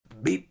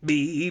beep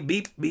beep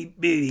beep beep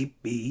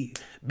beep beep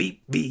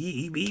beep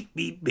beep beep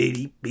beep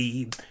beep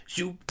beep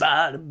shoot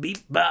ba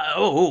beep ba.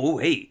 Oh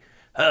hey,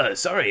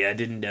 sorry I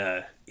didn't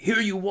hear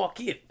you walk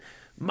in.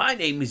 My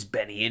name is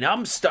Benny and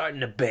I'm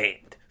starting a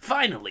band.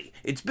 Finally,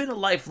 it's been a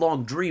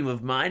lifelong dream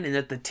of mine, and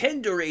at the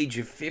tender age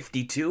of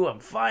 52, I'm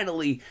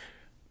finally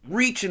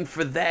reaching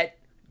for that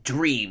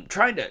dream,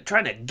 trying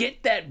to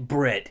get that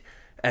bread,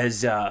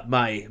 as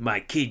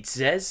my kid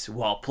says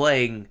while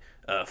playing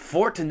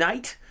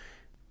Fortnite.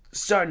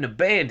 Starting a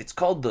band. It's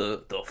called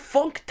the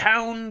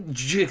Funktown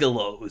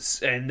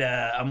Gigolos, and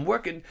I've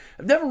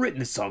never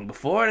written a song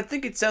before, and I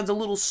think it sounds a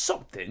little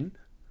something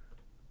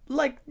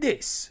like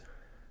this.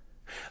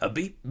 A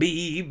beep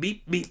beep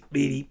beep beep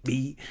beep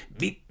beep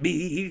beep beep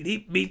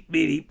beep beep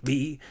beep beep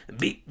beep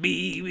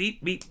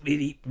beep beep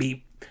beep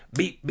beep.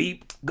 Beep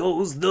beep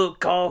goes the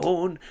car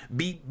horn.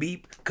 Beep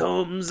beep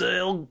comes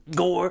Al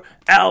Gore.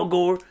 Al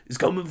Gore is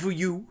coming for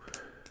you.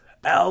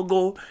 Al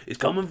Gore is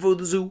coming for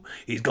the zoo.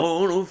 He's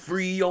gonna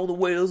free all the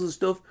whales and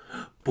stuff.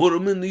 Put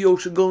them in the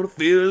ocean, gonna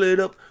fill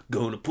it up.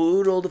 Gonna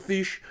put all the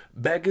fish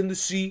back in the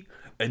sea.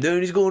 And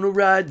then he's gonna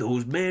ride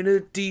those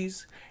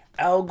manatees.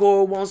 Al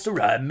Gore wants to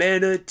ride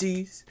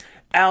manatees.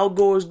 Al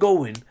Gore's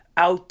going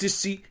out to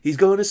sea. He's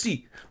gonna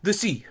see the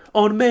sea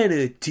on a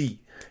manatee.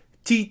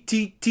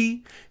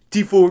 T-T-T.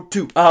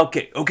 T42.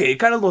 Okay. It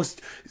kind of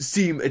lost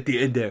steam at the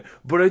end there,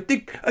 but I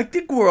think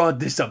we're on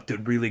to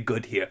something really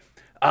good here.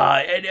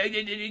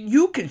 And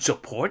you can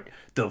support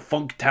the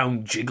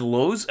Funktown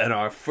Gigolos and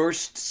our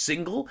first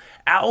single,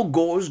 Al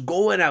Gore's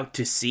Going Out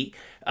to Sea,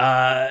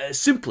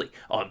 simply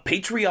on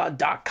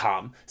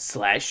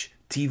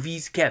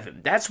patreon.com/TV's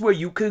Kevin. That's where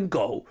you can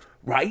go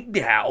right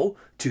now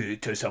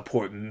to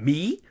support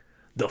me,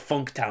 the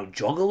Funktown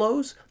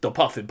Juggalos, the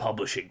Puffin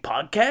Publishing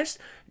Podcast,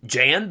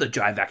 Jan, the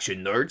Drive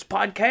Action Nerds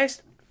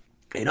Podcast,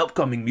 an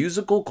upcoming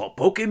musical called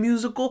Poke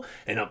Musical,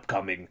 an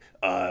upcoming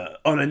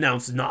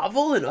unannounced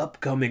novel, an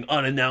upcoming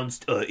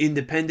unannounced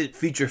independent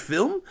feature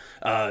film,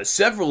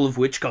 several of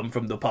which come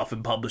from the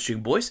Puffin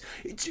Publishing Boys.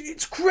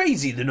 It's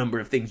crazy the number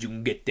of things you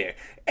can get there.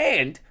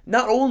 And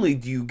not only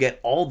do you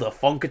get all the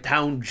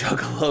Funkatown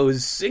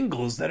Juggalos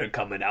singles that are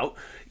coming out,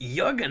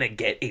 you're gonna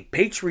get a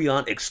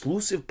Patreon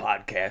exclusive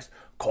podcast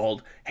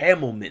called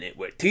Hamill Minute,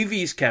 where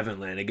TV's Kevin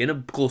Lanigan,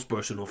 a close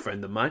personal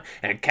friend of mine,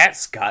 and Kat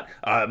Scott,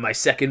 my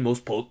second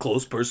most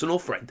close personal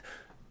friend,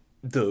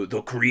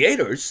 the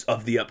creators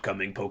of the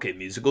upcoming Poke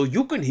Musical,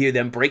 you can hear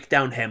them break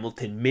down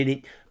Hamilton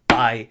minute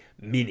by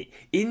minute.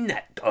 Isn't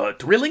that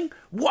thrilling?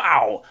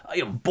 Wow, I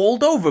am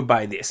bowled over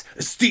by this.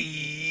 Strike!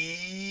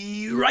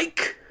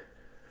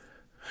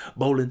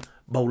 Bowling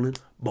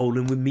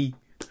with me.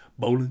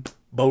 Bowling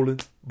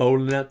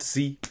out to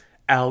sea.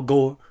 Al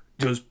Gore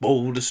just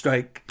bowled a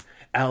strike.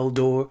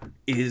 Aldor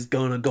is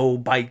gonna go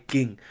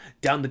biking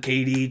down the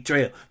Katy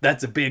Trail.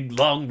 That's a big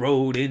long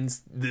road in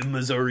the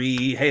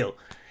Missouri. Hail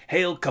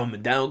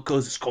coming down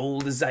 'cause it's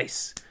cold as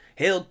ice.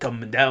 Hail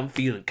coming down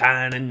feeling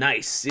kinda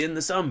nice in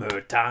the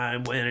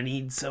summertime when I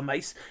need some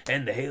ice.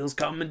 And the hail's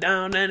coming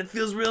down and it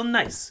feels real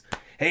nice.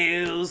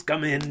 Hail's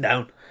coming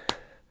down.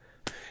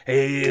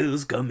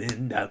 Hail's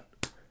coming down.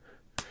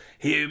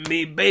 Hear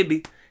me,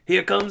 baby.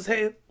 Here comes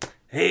hail.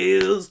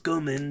 Hail's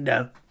coming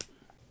down.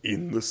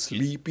 In the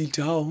sleepy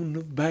town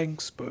of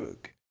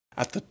Banksburg,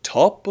 at the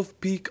top of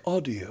peak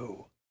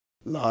audio,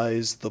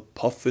 lies the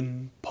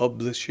Puffin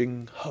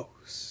Publishing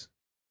House,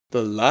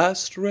 the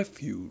last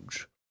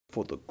refuge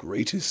for the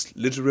greatest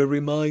literary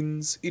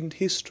minds in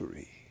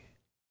history.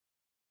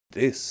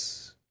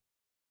 This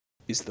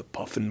is the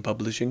Puffin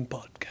Publishing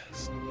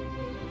Podcast.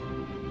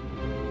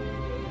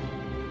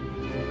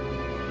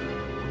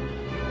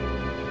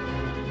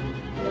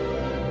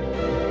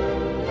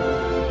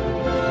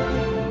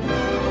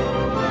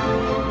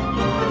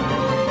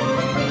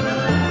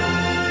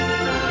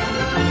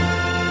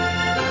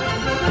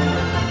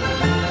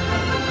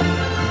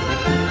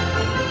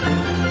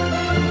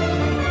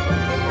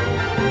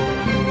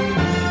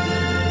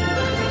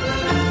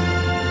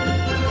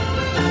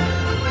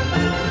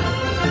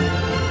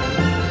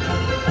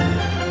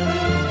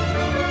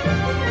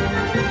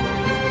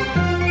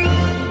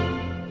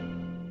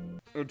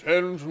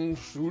 Attention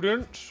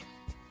students,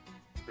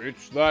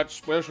 it's that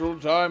special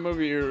time of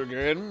year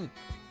again,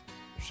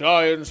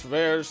 science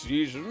fair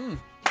season.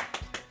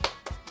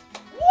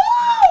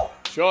 Woo!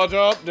 Shut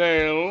up,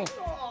 Dale.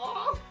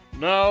 Aww.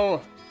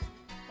 Now,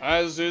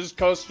 as is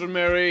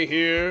customary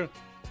here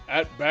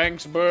at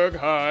Banksburg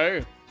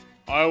High,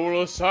 I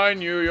will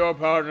assign you your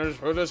partners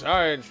for the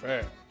science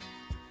fair.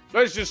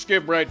 Let's just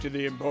skip right to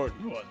the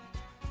important one.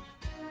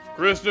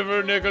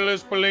 Christopher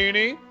Nicholas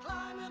Paolini,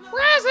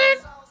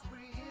 Present!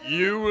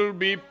 you will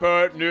be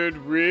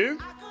partnered with...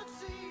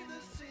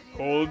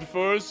 Hold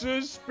for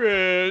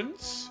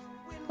suspense.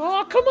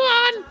 Oh, come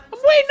on! I'm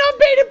waiting on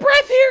bated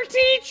breath here,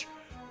 Teach!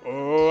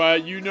 Oh,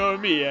 you know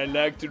me, I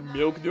like to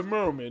milk the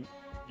moment.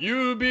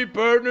 You'll be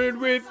partnered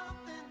with...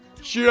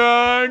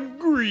 John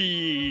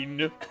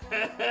Green.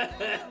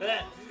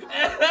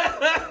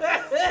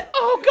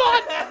 Oh,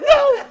 God!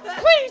 No!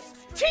 Please!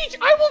 Teach,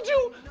 I will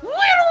do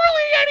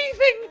literally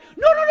anything!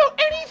 No,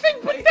 anything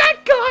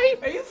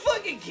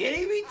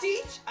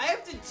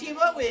team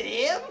up with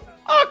him?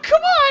 Oh,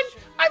 come on!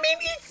 I mean,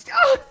 he's...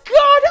 Oh,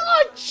 God!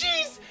 Oh,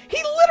 jeez! He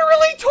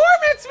literally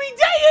torments me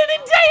day in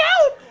and day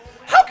out!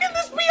 How can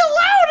this be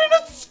allowed in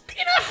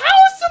a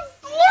house of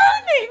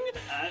learning?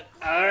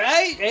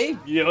 Alright, hey,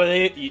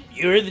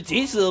 you're the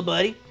teacher, little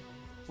buddy.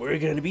 We're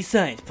gonna be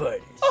science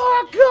partners.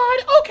 Oh, God!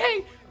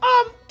 Okay,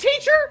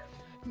 teacher,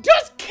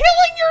 does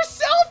killing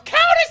yourself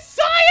count as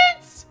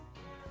science?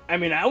 I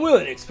mean, I'm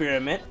willing to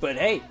experiment, but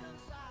hey,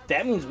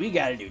 that means we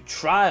gotta do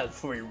trials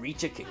before we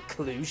reach a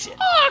conclusion.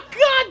 Oh,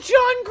 God,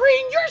 John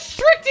Green, your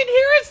strict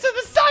adherence to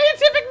the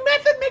scientific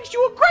method makes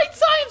you a great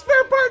science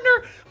fair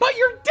partner, but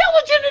your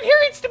diligent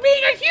adherence to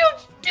being a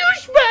huge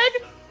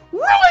douchebag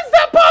ruins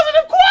that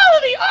positive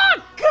quality!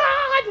 Oh,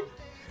 God!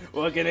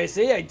 What can I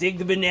say? I dig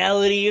the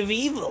banality of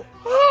evil.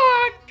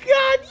 Oh,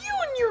 God, you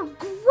and your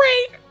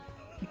gray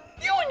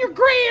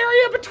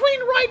area between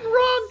right and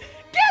wrong.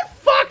 Get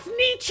fucked,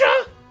 Nietzsche!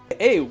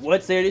 Hey,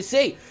 what's there to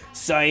say?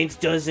 Science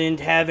doesn't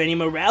have any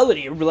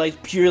morality. It relies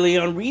purely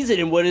on reason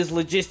and what is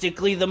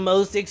logistically the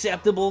most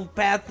acceptable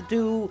path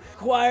to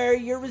acquire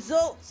your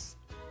results.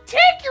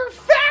 Take your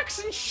facts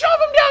and shove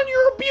them down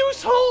your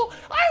abuse hole.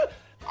 I'm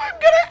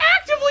gonna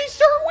actively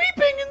start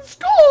weeping in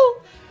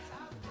school.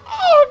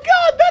 Oh,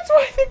 God, that's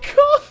why they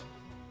call...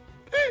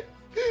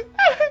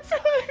 That's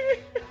why...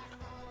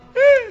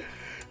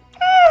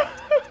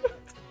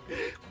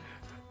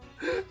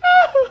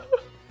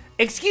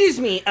 Excuse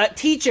me,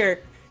 teacher,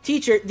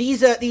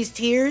 these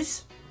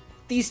tears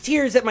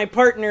that my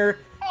partner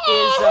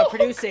is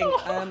producing,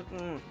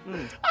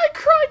 I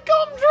cried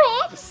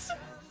gumdrops.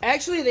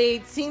 Actually,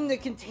 they seem to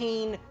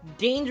contain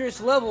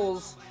dangerous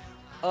levels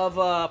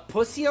of,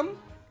 pussium,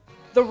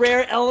 the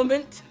rare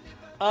element,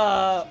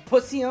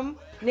 pussium,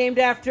 named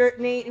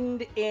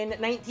in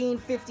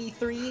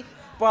 1953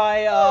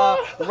 by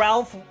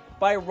Ralph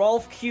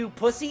Q.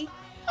 Pussy.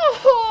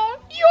 Oh,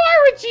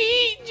 you're a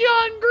G,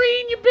 John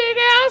Green, you big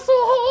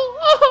asshole.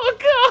 Oh,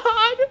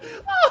 God.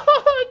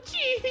 Oh,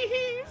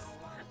 jeez.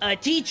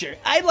 Teacher,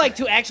 I'd like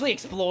to actually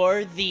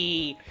explore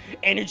the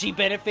energy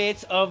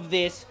benefits of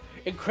this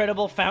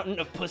incredible fountain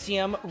of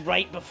pussium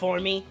right before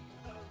me.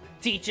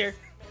 Teacher.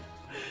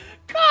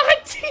 God,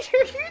 teacher,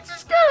 you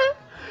just gonna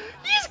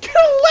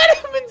let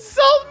him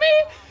insult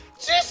me?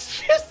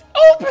 Just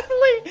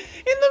openly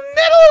in the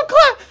middle of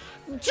class.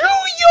 To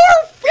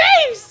your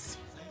face!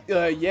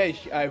 Yes,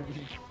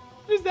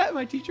 is that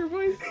my teacher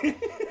voice?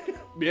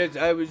 Yes,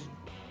 I was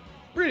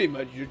pretty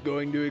much just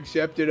going to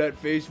accept it at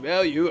face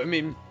value. I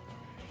mean,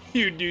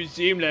 you do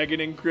seem like an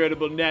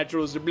incredible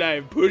natural supply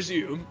of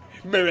pussium.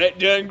 Am I right,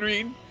 John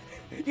Green?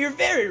 You're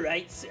very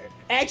right, sir.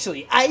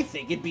 Actually, I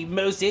think it'd be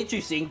most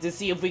interesting to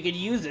see if we could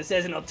use this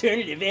as an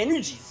alternative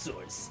energy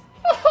source.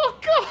 Oh,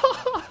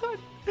 God!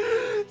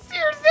 So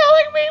you're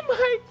telling me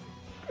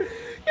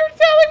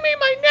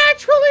my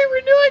naturally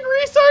renewing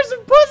resource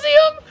of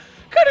pussium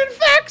could in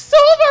fact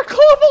solve our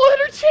global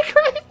energy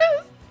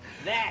crisis?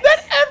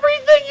 That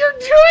everything you're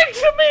doing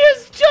to me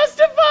is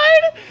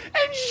justified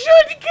and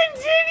should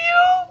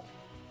continue?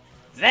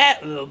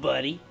 That, little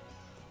buddy,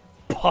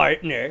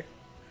 partner,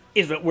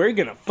 is what we're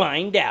gonna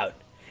find out.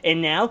 And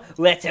now,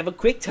 let's have a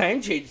quick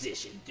time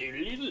transition.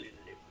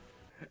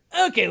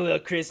 Okay, little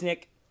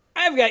Krisnick,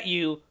 I've got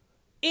you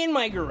in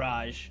my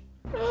garage,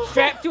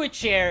 strapped to a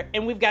chair,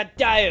 and we've got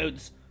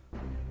diodes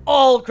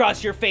all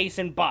across your face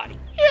and body.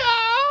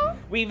 Yeah?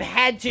 We've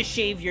had to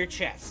shave your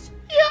chest.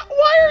 Yeah,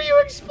 why are you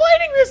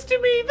explaining this to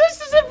me?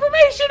 This is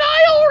information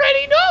I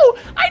already know!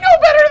 I know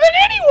better than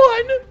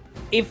anyone!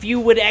 If you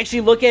would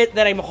actually look at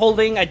that I'm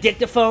holding a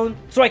dictaphone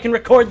so I can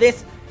record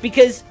this,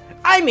 because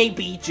I may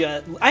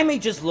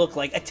just look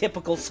like a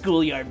typical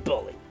schoolyard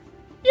bully.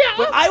 Yeah.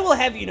 But I will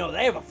have you know that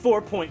I have a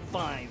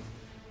 4.5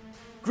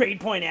 grade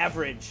point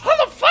average. How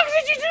the fuck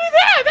did you do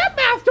that? That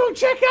math don't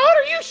check out.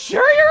 Are you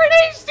sure you're an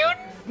A student?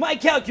 My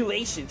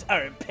calculations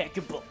are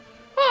impeccable.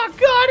 Oh,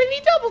 God, and he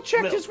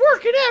double-checked Well- his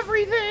work and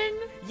everything.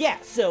 Yeah,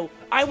 so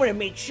I want to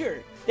make sure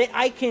that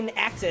I can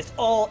access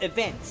all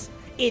events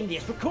in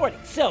this recording.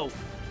 So,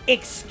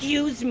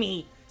 excuse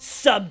me,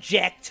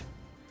 subject.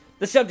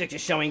 The subject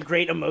is showing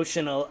great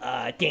emotional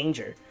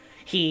danger.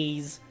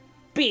 He's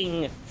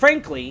being,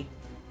 frankly,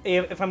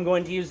 if I'm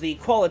going to use the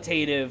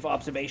qualitative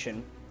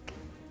observation,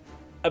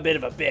 a bit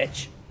of a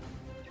bitch.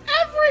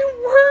 Every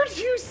word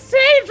you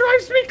say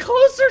drives me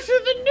closer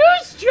to the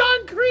news,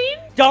 John Green.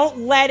 Don't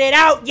let it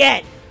out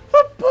yet!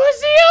 The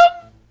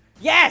pussium?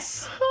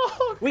 Yes!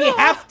 Oh, We God.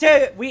 have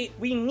to, we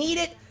need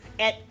it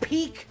at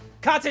peak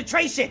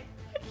concentration.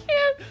 I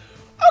can't.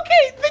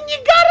 Okay, then you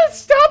gotta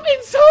stop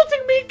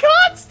insulting me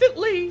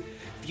constantly.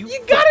 If you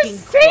gotta fucking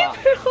save cry,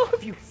 it all.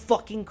 If you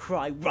fucking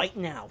cry right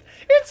now,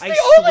 It's the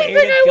only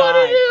thing I want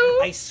to do.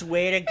 I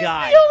swear to It's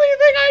God. the only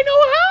thing I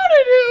know how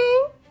to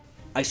do.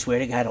 I swear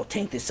to God, I'll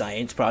tank the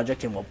science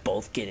project and we'll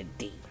both get a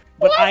D.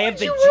 But Why I have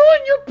would the you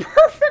ruin your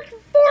perfect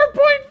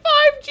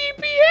 4.5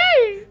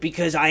 GPA?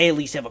 because I at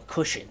least have a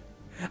cushion.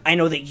 I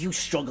know that you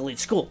struggle in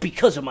school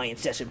because of my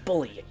incessant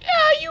bullying.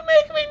 Yeah, you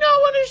make me not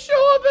want to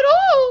show up at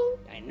all.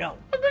 I know.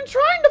 I've been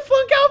trying to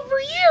flunk out for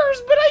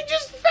years, but I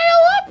just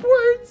fail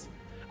upwards.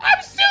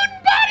 I'm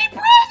student body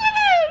president!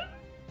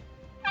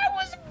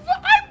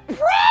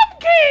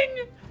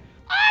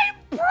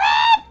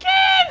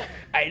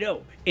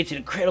 It's an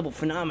incredible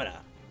phenomena.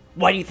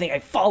 Why do you think I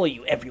follow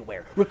you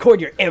everywhere? Record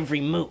your every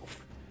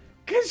move.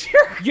 Cause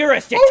You're a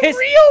a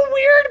real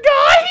weird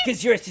guy?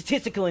 Because you're a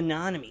statistical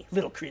anomaly,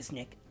 little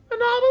Krisnick.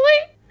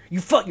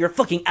 Anomaly? You're a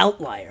fucking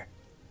outlier.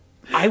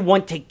 I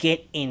want to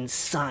get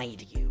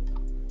inside you.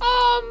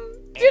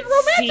 Did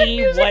romantic See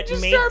music what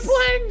just makes... start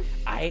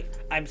playing?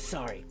 I'm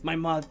sorry. My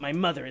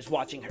mother is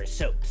watching her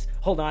soaps.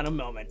 Hold on a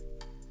moment.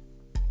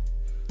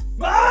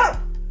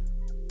 Mom!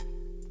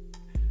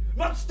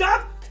 Mom,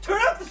 stop! Turn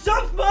off the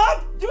soaps, Mom!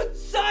 I'm doing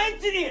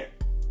science in here!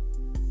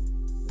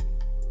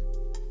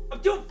 I'm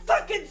doing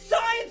fucking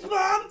science,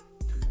 Mom!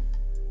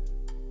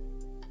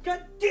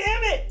 God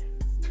damn it!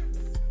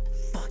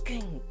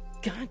 Fucking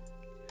God.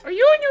 Are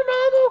you and your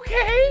mom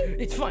okay?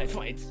 It's fine.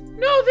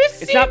 No,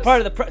 It's not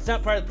part of the it's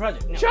not part of the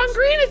project. No, John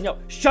Green is... No,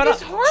 shut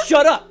is up. hard-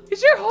 Shut up.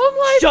 Is your home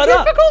life Shut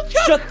difficult, up.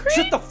 John Green?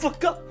 Shut the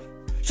fuck up.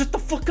 Shut the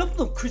fuck up,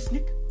 little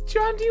Krisnick.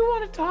 John, do you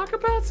want to talk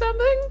about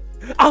something?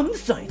 I'm the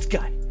science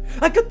guy.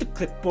 I got the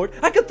clipboard.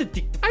 I got the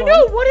dictaphone. I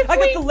know, what if I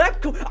we- got the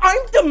lab coat. I'm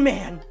the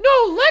man.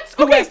 No, let's...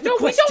 Who Okay, asked the no,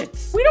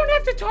 questions? we don't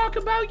have to talk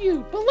about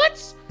you, but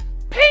let's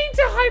paint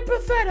a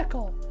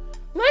hypothetical.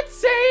 Let's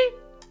say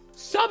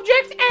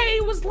Subject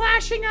A was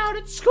lashing out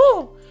at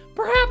school,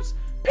 perhaps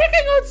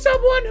picking on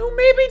someone who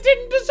maybe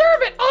didn't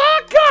deserve it.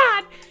 Oh,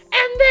 God!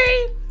 And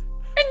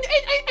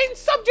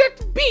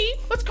Subject B,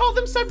 let's call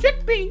them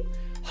Subject B,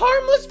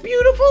 harmless,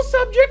 beautiful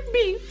Subject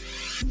B,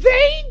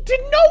 they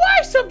didn't know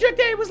why Subject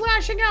A was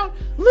lashing out,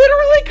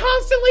 literally,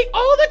 constantly,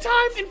 all the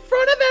time, in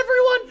front of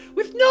everyone,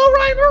 with no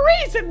rhyme or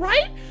reason,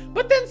 right?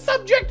 But then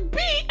Subject B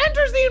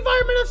enters the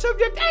environment of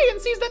Subject A and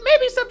sees that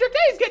maybe Subject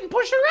A is getting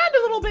pushed around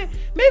a little bit.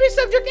 Maybe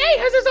Subject A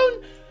has his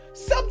own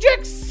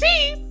Subject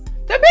C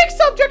that makes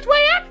Subject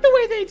Y act the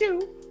way they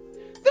do.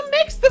 That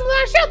makes them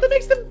lash out, that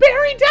makes them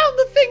bury down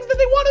the things that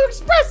they want to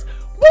express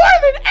more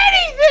than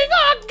anything.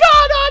 Oh,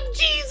 God, oh,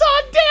 jeez,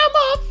 oh, damn,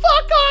 oh,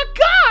 fuck, oh,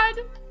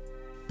 God.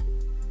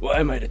 Why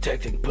am I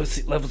detecting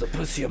levels of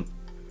pussium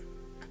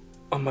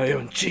on my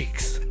own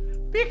cheeks?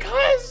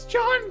 Because,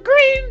 John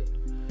Green,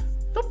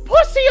 the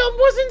pussium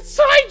was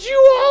inside you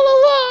all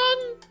along.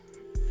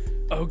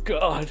 Oh,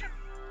 God.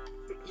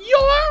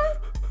 You're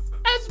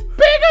as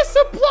big a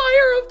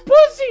supplier of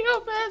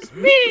pussium as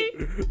me.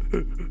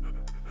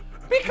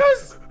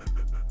 Because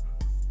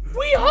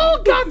we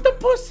all got the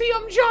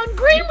pussium, John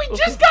Green. We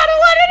just gotta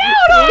let it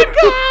out. Oh,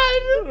 God.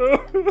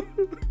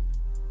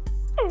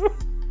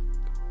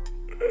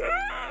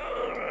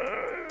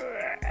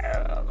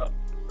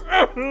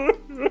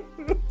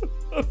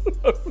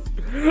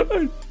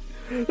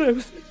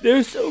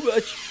 There's so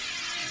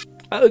much.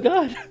 Oh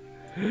God,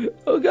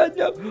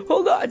 no!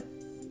 Hold on,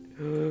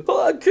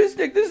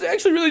 Krisnick. This is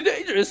actually really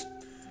dangerous.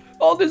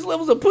 All these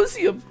levels of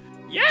pussium,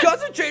 Yes.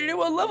 concentrated in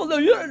one level. No,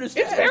 you don't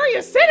understand. It's very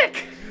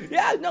acidic.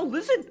 Yeah, no,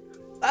 listen.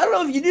 I don't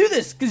know if you knew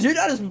this because you're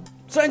not as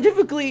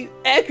scientifically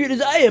accurate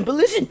as I am. But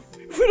listen,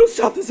 if we don't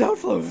stop this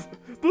outflow of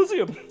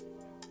pussium,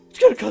 it's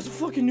gonna cause a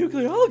fucking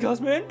nuclear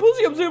holocaust, man.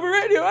 Pussium's super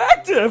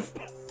radioactive.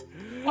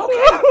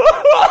 Okay.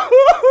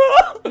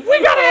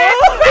 We gotta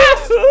act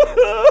fast.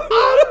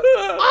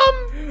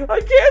 I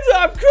can't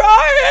stop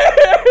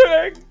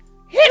crying.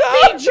 Hit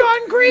me,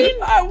 John Green.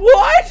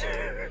 What?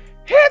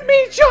 Hit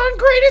me, John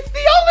Green. It's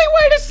the only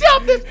way to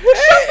stop this.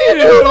 Shut me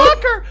into a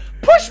locker.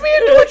 Push me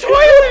into a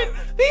toilet.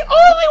 The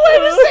only way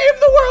to save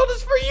the world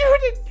is for you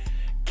to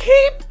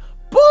keep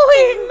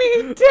bullying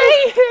me day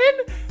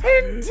in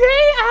and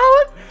day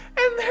out.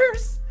 And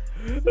there's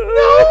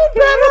no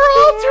better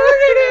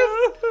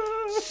alternative.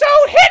 So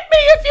hit me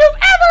if you've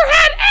ever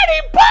had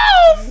any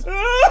balls.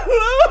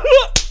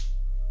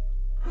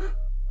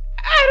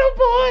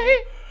 Attaboy.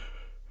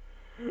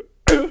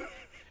 And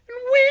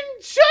win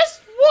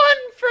just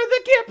one for the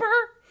Gipper.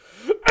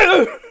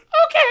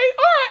 Okay,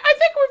 alright, I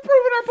think we've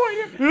proven our point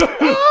here.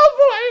 Oh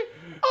boy.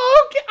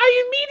 Okay, I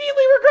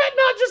immediately regret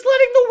not just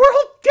letting the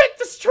world get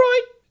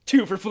destroyed.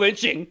 2 for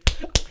flinching.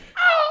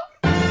 Oh.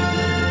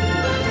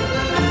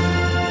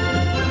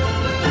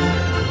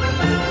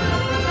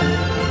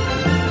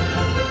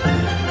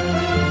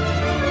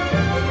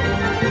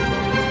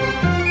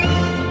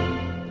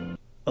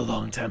 A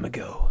long time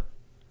ago,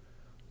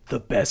 the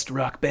best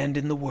rock band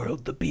in the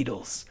world, the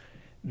Beatles,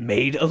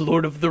 made a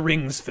Lord of the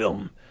Rings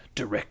film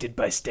directed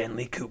by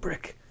Stanley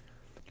Kubrick.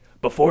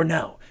 Before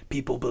now,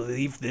 people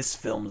believed this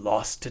film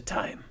lost to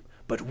time,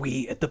 but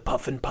we at the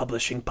Puffin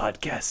Publishing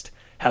Podcast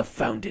have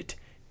found it.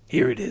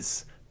 Here it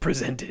is,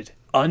 presented,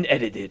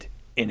 unedited,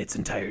 in its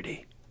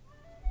entirety.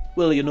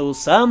 Well, you know,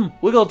 Sam,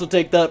 we got to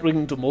take that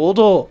ring to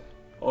Mordor.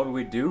 All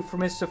we do for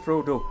Mr.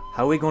 Frodo.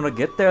 How are we gonna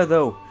get there,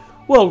 though?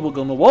 Well, we're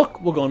gonna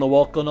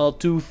walk on our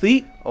 2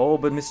 feet. Oh,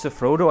 but Mr.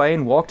 Frodo, I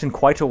ain't walked in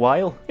quite a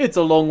while. It's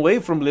a long way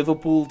from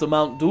Liverpool to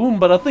Mount Doom,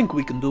 but I think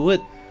we can do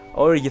it.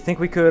 Or you think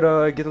we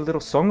could get a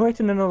little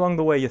songwriting in along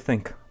the way, you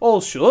think? Oh,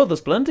 sure, there's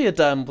plenty of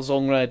time for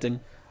songwriting.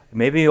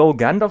 Maybe old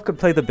Gandalf could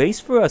play the bass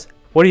for us.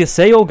 What do you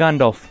say, old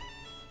Gandalf?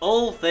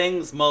 All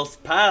things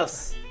must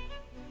pass,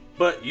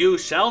 but you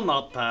shall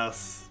not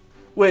pass.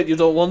 Wait, you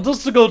don't want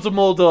us to go to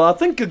Mordor? I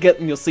think you're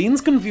getting your scenes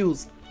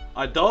confused.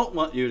 I don't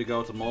want you to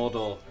go to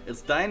Mordor.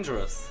 It's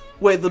dangerous.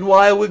 Wait, then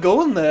why are we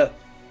going there?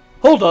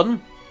 Hold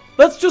on.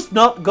 Let's just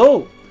not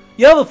go.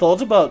 You ever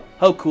thought about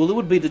how cool it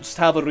would be to just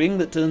have a ring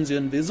that turns you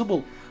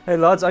invisible? Hey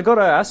lads, I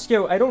gotta ask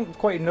you, I don't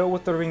quite know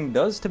what the ring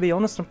does, to be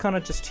honest. I'm kinda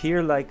just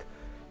here like,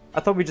 I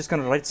thought we were just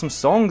gonna write some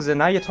songs, and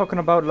now you're talking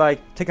about like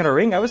taking a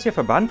ring. I was here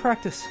for band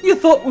practice. You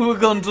thought we were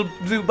going to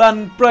do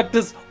band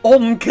practice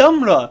on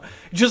camera?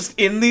 Just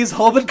in these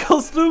hobbit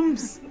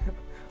costumes?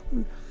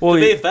 Well,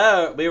 To be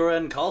fair, we were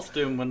in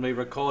costume when we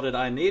recorded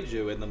I Need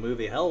You in the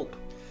movie Help.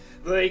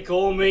 They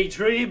call me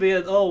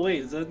Treebeard. Oh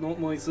wait, is that not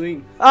my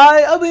scene?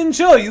 I mean,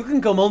 sure, you can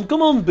come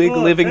on, big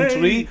Oh, living hey,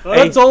 tree. hey.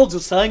 Let's all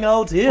just hang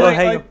out here. Well,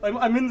 hey.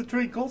 I'm in the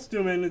tree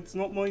costume and it's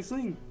not my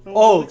scene.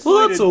 Oh,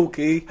 well, that's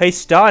okay. hey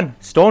Stan,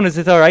 Stone, is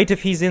it alright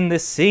if he's in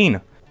this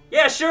scene?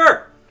 Yeah,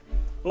 sure!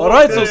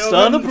 Alright, so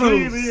Stan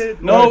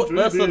approves. No,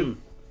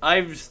 listen.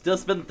 I've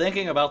just been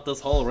thinking about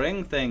this whole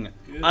ring thing.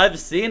 I've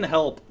seen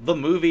Help, the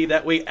movie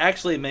that we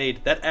actually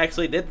made, that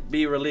actually did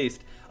be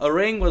released. A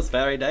ring was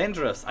very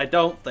dangerous. I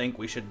don't think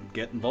we should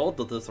get involved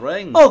with this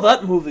ring. Oh,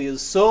 that movie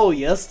is so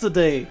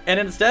yesterday. And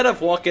instead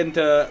of walking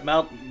to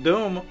Mount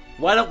Doom,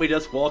 why don't we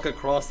just walk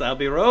across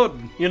Abbey Road?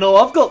 You know,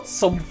 I've got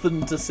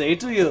something to say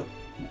to you.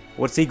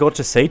 What's he got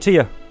to say to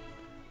you?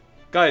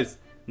 Guys,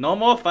 no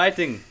more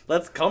fighting.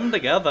 Let's come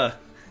together.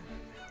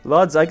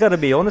 Lads, I gotta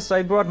be honest,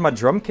 I brought my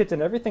drum kit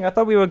and everything. I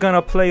thought we were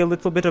gonna play a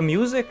little bit of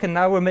music, and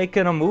now we're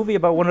making a movie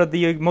about one of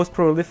the most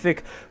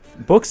prolific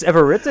books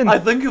ever written. I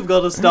think you've got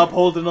to stop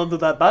holding on to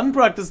that band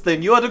practice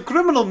thing. You had a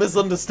criminal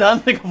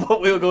misunderstanding of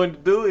what we were going to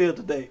do here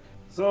today.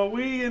 So are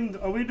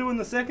we doing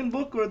the second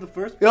book or the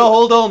first book? Yeah,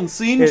 hold on,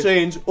 scene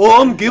change.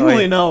 Oh, I'm Gimli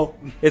Right. now.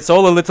 It's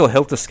all a little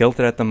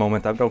helter-skelter at the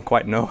moment, I don't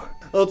quite know.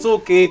 That's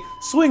okay.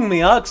 Swing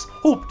me axe.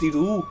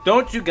 Hoop-de-doo.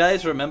 Don't you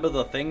guys remember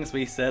the things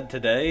we said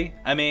today?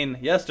 I mean,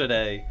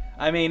 yesterday.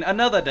 I mean,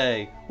 another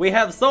day. We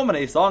have so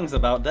many songs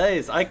about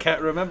days, I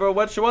can't remember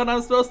which one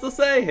I'm supposed to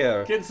say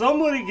here. Can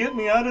somebody get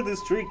me out of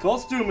this tree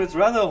costume? It's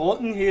rather hot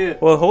in here.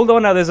 Well, hold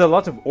on now, there's a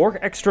lot of orc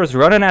extras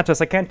running at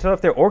us. I can't tell if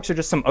they're orcs or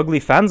just some ugly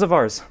fans of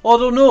ours. I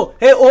don't know.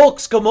 Hey,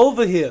 orcs, come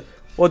over here.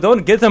 Well,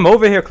 don't get them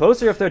over here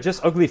closer if they're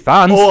just ugly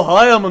fans. Oh,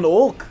 hi, I'm an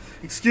orc.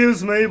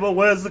 Excuse me, but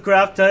where's the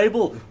craft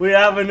table? We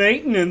haven't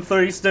eaten in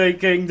 3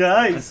 King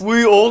days.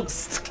 We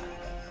orcs.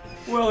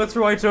 Well, it's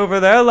right over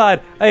there,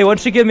 lad. Hey, why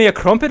don't you give me a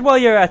crumpet while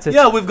you're at it?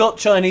 Yeah, we've got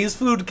Chinese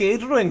food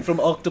catering from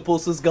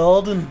Octopus's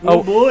Garden.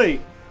 Oh boy.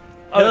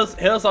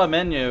 Here's our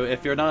menu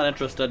if you're not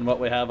interested in what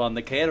we have on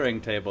the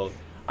catering table.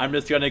 I'm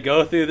just gonna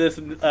go through this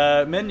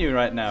menu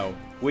right now.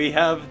 We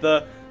have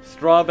the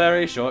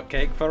strawberry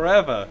shortcake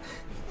forever,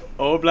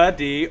 obla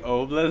di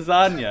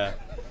lasagna,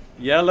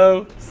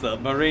 yellow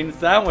submarine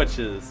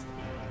sandwiches,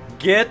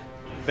 get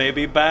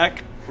baby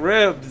back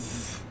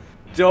ribs,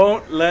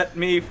 don't let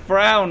me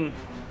frown.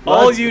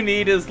 All What? you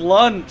need is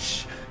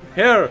lunch.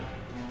 Here,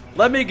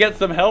 let me get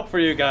some help for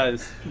you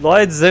guys.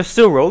 Lads, they're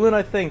still rolling,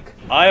 I think.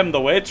 I am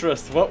the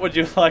waitress. What would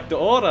you like to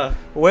order?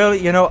 Well,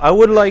 you know, I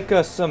would like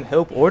some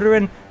help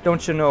ordering,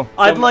 don't you know?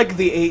 I'd like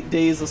the 8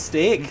 days of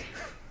steak.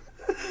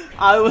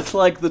 I would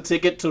like the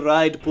ticket to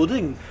ride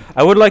pudding.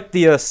 I would like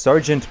the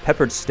Sergeant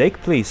Peppered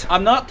Steak, please.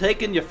 I'm not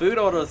taking your food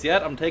orders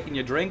yet. I'm taking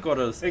your drink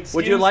orders. Would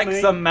you Excuse like me?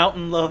 some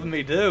Mountain Love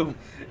Me Do?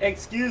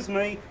 Excuse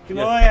me, can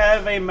Yeah. I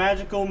have a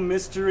magical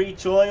mystery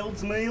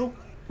child's meal?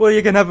 Well,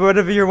 you can have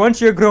whatever you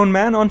want. You're a grown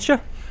man, aren't you?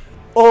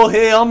 Oh,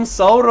 hey, I'm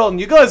Sauron.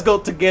 You guys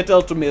got to get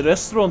out of my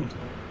restaurant.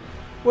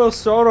 Well,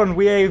 Sauron,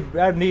 we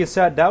haven't even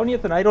sat down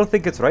yet, and I don't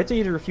think it's right to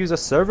you to refuse a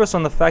service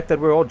on the fact that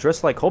we're all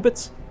dressed like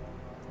hobbits.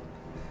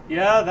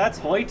 Yeah, that's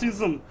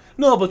heightism.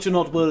 No, but you're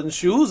not wearing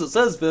shoes. It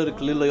says very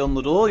clearly on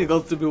the door you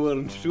got to be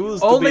wearing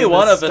shoes. Only to be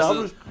one of us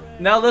established. is...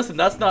 Now listen,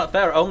 that's not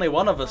fair. Only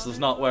one of us is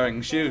not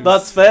wearing shoes.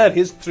 That's fair.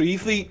 His 3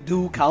 feet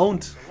do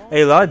count.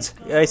 Hey, lads,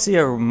 I see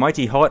a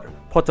mighty hot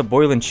pot of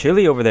boiling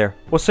chili over there.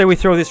 We'll say we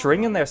throw this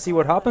ring in there, see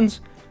what happens.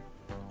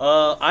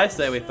 I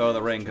say we throw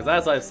the ring, because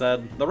as I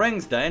said, the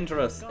ring's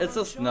dangerous. It's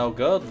just no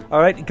good.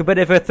 Alright, but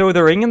if I throw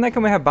the ring in there,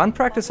 can we have band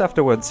practice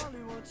afterwards?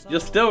 You're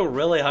still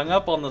really hung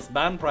up on this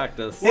band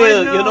practice.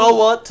 Here, no. you know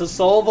what? To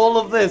solve all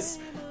of this,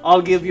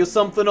 I'll give you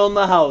something on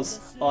the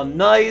house. A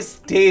nice,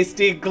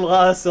 tasty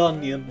glass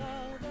onion.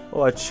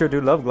 Oh, I sure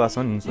do love glass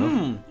onions,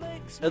 though.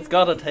 It's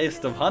got a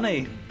taste of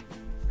honey.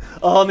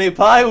 A honey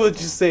pie, would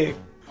you say?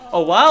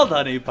 A wild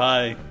honey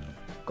pie.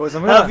 Guys,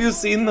 Have you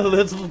seen the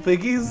little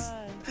piggies?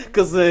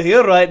 Because they're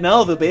here right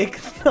now, the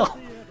bacon.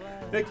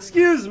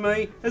 Excuse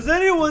me, has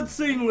anyone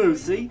seen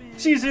Lucy?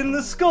 She's in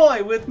the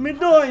sky with me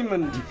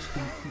diamond.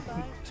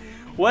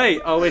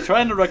 Wait, are we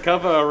trying to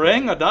recover a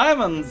ring or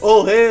diamonds?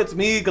 Oh, hey, it's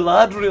me,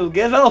 Galadriel.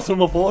 Get out of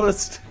my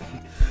forest.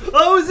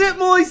 Oh, is it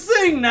my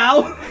scene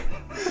now? Me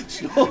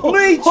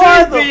Why the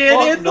champion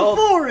fuck in not? the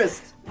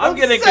forest. I'm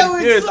getting so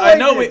confused.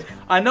 excited.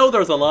 I know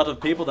there's a lot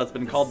of people that's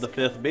been called the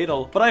fifth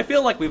Beatle, but I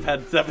feel like we've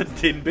had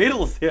 17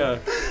 Beatles here.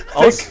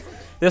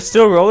 They're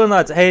still rolling,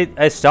 lads. Hey,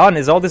 Stan,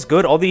 is all this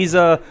good? All these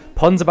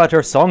puns about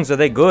our songs, are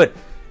they good?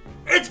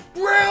 It's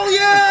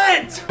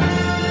brilliant!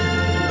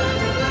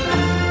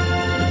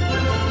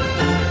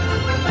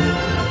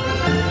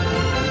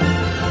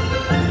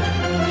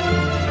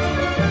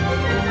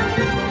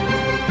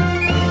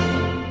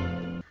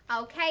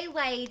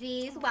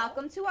 ladies.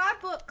 Welcome to our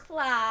book club.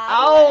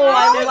 Oh,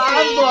 I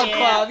love book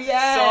club.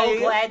 Yay. So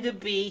glad to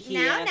be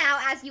here. Now,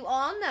 as you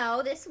all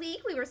know, this week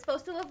we were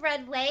supposed to have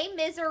read Les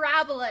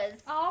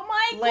Miserables. Oh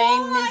my Les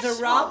gosh.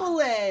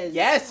 Miserables.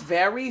 Yes,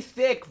 very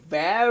thick,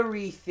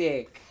 very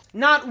thick.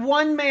 Not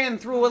one man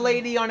threw a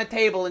lady on a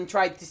table and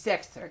tried to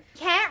sex her.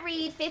 Can't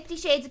read 50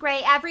 Shades of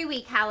Grey every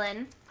week,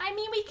 Helen. I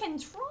mean, we can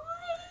try.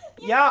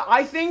 Yeah,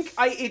 I think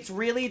it's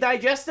really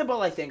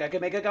digestible. I think I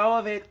could make a go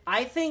of it.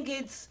 I think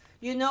it's,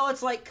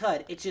 it's like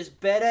Cud. It's just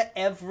better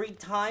every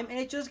time, and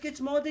it just gets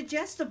more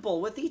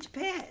digestible with each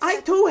pass. I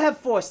too have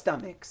 4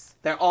 stomachs.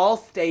 They're all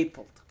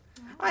stapled.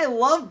 I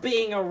love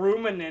being a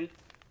ruminant.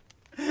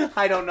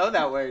 I don't know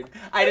that word.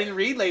 I didn't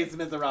read Les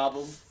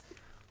Miserables.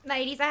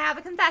 Ladies, I have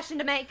a confession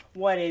to make.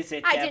 What is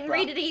it, I Deborah? didn't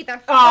read it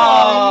either. Oh,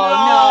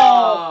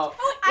 no!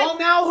 I- Well,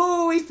 now who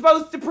are we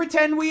supposed to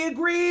pretend we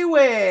agree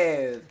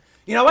with?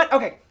 You know what?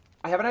 Okay,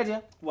 I have an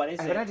idea. What is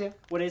I it? have an idea.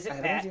 What is it, I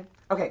have an Pat? idea.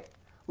 Okay,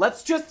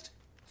 let's just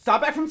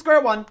start back from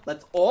square one.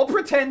 Let's all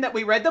pretend that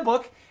we read the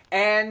book,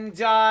 and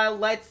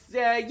let's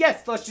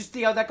just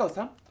see how that goes,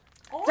 huh?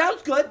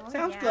 Sounds good.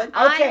 Sounds good.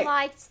 Okay. I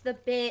liked the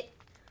bit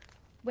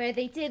where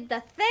they did the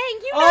thing.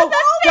 You Oh, know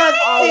the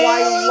thing!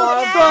 I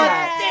love Yes.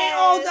 that.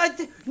 Oh,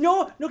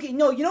 no, okay,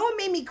 no, you know what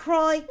made me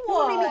cry? You know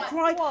what made me What?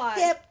 cry? What?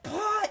 That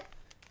part.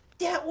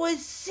 That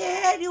was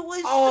sad. It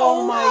was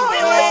Oh so my sad.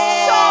 It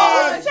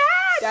was so sad.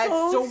 That's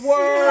So the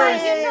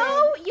worst.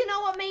 But you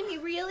know what made me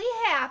really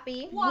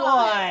happy?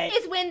 What?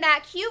 Is when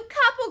that cute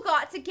couple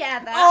got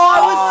together. Oh, I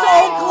was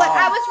so glad.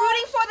 I was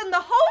rooting for them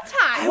the whole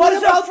time. What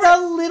was about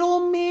afraid- the little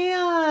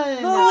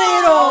man? The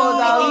little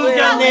the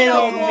He's a little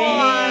little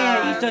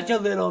man. boy. He's such a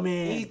little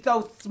man. He's so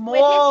With his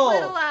small.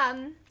 little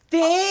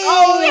thing.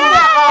 Oh,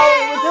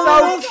 Yes! it The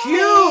was little so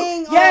cute.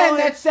 thing. Yeah, Oh, and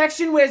that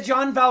section where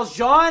Jean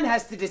Valjean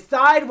has to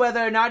decide whether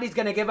or not he's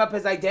going to give up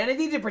his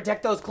identity to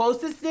protect those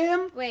closest to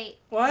him. Wait.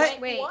 What?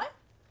 Wait. What?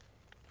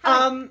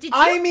 Did you?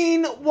 I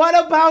mean, what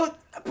about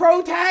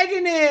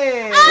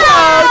protagonist?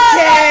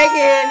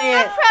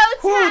 Protagonist.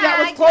 Whew, that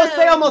was close.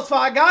 They almost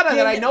forgot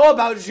that I know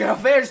about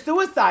Javert's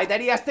suicide,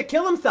 that he has to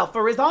kill himself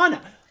for his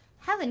honor.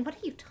 Helen, what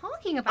are you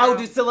talking about? Oh,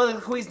 do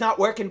soliloquies not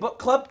work in book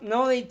club?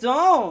 No, they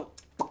don't.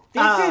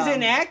 This isn't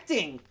Um,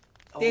 acting.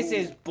 This oh.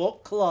 is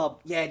book club.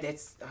 Yeah,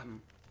 that's,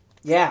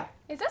 yeah.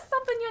 Is this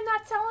something you're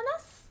not telling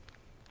us?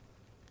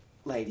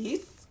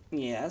 Ladies,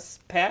 Yes,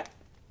 Pat.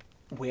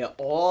 we're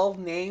all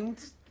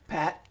named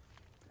Pat.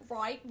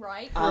 Right.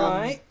 Right.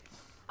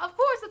 Of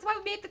course, that's why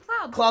we made the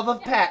club. Club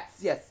of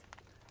Pats, yes.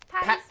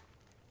 Patty's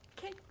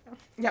cake.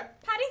 Yeah,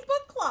 Patty's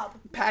Book Club.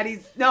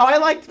 Patty's. No, I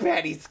liked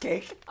Patty's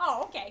cake.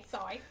 Oh, okay.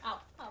 Sorry. I'll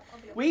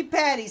be We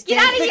Patties. Get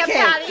take out of the here, cake.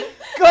 Patty.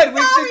 Good,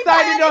 we've Sorry,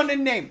 decided Patty. on a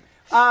name.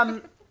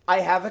 I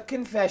have a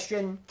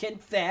confession.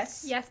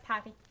 Confess. Yes,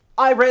 Patty.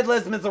 I read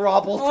Les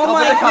Miserables. Oh cover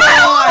my to cover.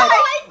 god!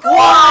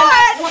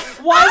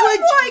 God!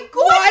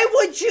 Why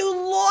would you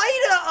lie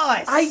to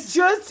us?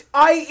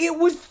 It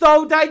was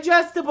so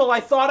digestible. I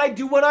thought I'd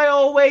do what I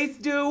always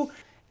do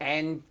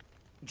and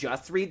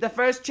just read the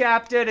first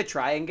chapter to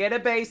try and get a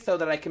base so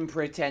that I can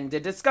pretend to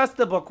discuss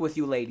the book with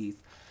you ladies.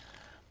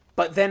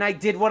 But then I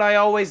did what I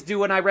always do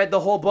when I read the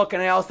whole book,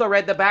 and I also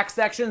read the back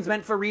sections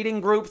meant for reading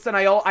groups, and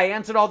I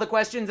answered all the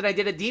questions, and I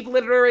did a deep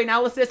literary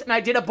analysis, and I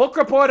did a book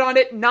report on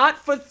it, not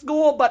for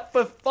school, but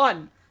for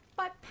fun.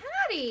 But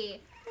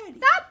Patty,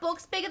 that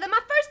book's bigger than my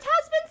first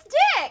husband's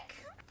dick.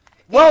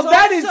 Well,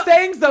 that also- is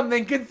saying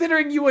something,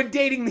 considering you were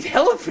dating the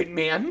Elephant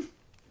Man.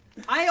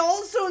 I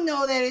also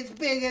know that it's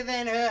bigger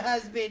than her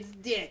husband's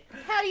dick.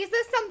 Patty, is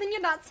this something you're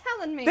not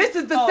telling me? This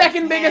is the Oh,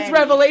 second biggest Patty.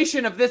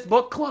 revelation of this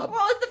book club. What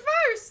was the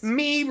first?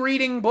 Me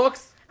reading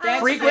books That's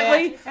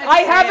frequently. fair. That's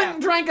I fair. haven't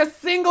drank a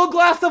single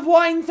glass of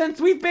wine since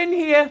we've been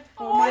here.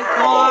 Oh my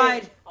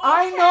god.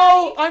 I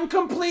know, I'm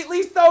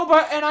completely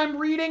sober and I'm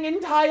reading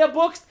entire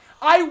books.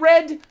 I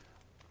read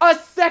a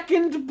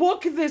second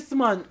book this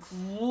month.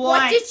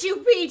 What did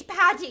you read,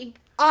 Patty?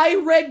 I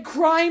read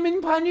Crime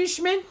and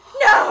Punishment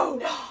No,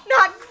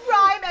 not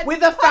crime and with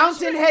a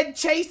punishment. fountainhead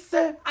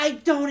chaser. I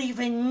don't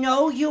even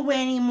know you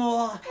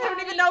anymore. I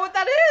don't even know what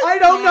that is. I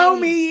don't know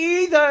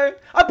me either.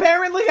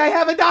 Apparently, I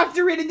have a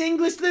doctorate in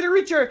English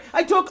literature.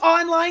 I took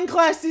online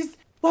classes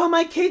while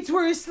my kids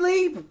were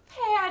asleep.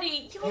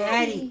 Patty.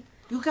 Patty,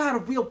 you got a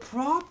real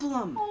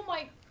problem. Oh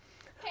my.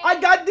 I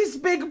got this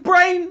big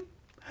brain,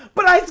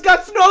 but I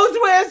got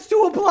nowheres to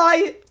apply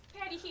it.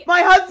 Patty, he.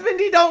 My husband,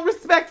 he don't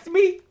respect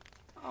me.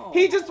 Oh.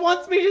 He just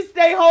wants me to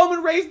stay home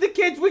and raise the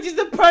kids, which is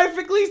a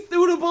perfectly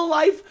suitable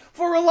life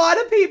for a lot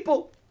of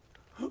people.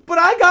 But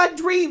I got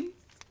dreams.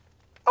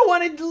 I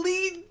want to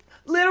lead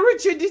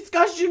literature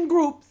discussion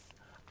groups.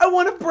 I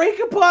want to break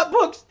apart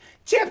books,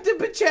 chapter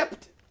by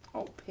chapter.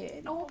 Oh,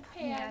 Patty. Oh,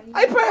 Patty.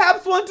 I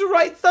perhaps want to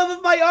write some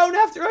of my own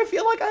after I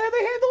feel like I have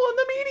a handle on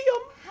the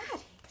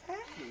medium.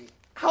 Patty.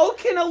 How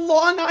can a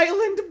Long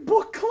Island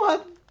book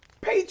club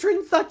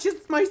patron such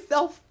as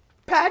myself,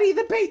 Patty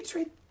the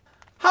patron,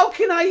 how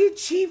can I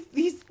achieve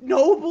these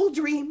noble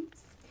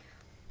dreams?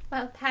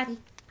 Well, Patty,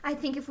 I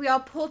think if we all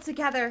pull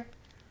together,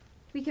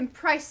 we can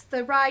price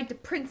the ride to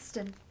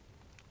Princeton.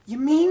 You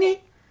mean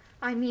it?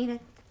 I mean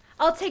it.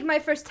 I'll take my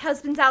first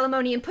husband's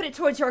alimony and put it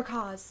towards your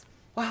cause.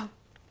 Wow,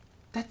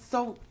 that's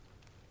so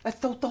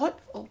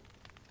thoughtful.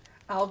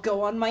 I'll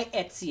go on my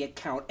Etsy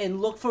account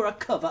and look for a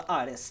cover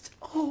artist.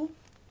 Oh,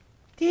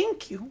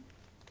 thank you.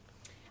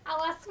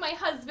 I'll ask my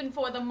husband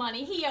for the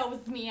money. He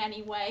owes me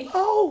anyway.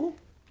 Oh,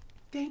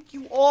 thank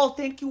you all,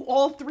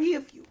 three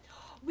of you.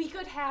 We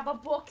could have a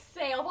book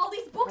sale of all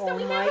these books that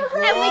we my never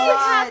heard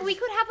And of. we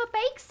could have a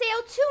bake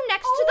sale too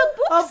next to the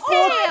book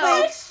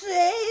sale.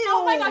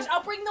 Oh my gosh,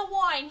 I'll bring the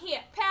wine. Here,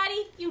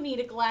 Patty, you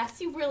need a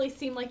glass. You really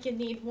seem like you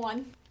need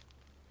one.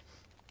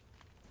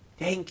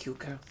 Thank you,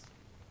 girls.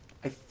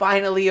 I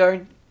finally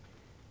earned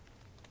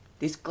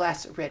this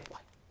glass of red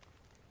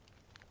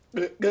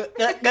wine.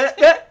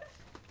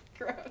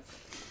 Gross.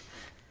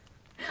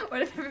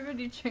 What if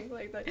everybody drank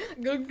like that?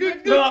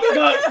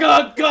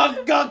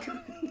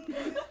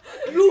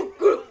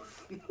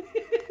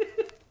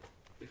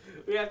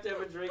 We have to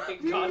have a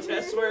drinking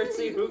contest where it's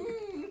who.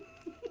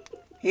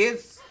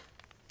 Here's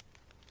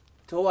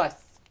to us.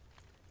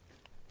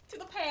 To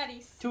the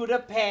Patties. To the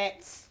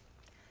pets.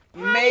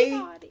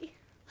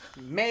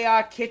 May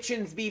our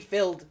kitchens be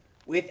filled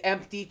with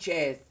empty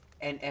chairs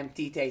and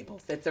empty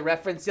tables. That's a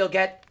reference you'll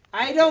get.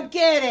 I don't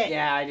get it.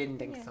 Yeah, I didn't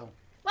think so.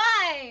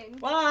 Wine.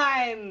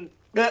 Wine.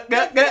 Go.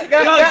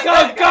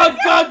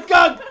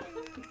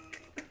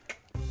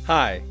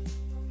 Hi,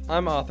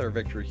 I'm author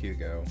Victor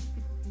Hugo.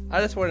 I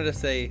just wanted to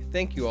say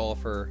thank you all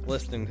for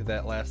listening to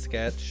that last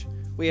sketch.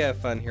 We have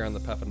fun here on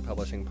the Puffin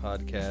Publishing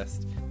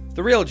Podcast.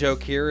 The real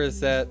joke here is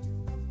that,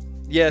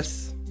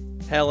 yes,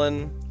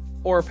 Helen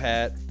or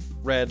Pat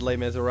read Les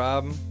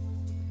Miserables,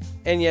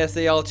 and yes,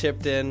 they all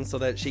chipped in so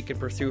that she could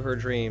pursue her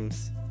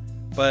dreams.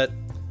 But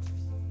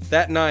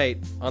that night,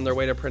 on their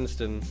way to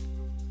Princeton,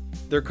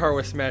 their car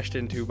was smashed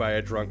into by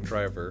a drunk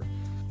driver.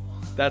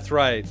 That's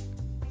right.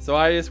 So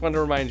I just want to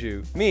remind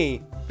you,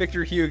 me,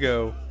 Victor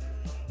Hugo,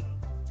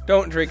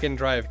 don't drink and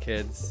drive,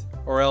 kids,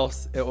 or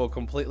else it will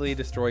completely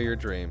destroy your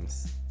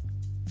dreams.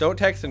 Don't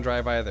text and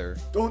drive either.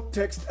 Don't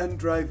text and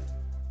drive.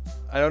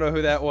 I don't know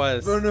who that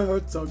was. Werner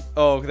Herzog.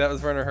 Oh, that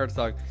was Werner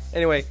Herzog.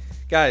 Anyway,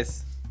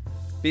 guys,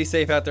 be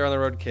safe out there on the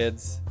road,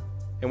 kids.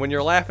 And when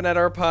you're laughing at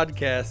our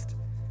podcast,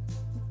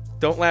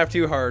 don't laugh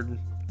too hard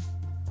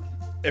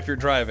if you're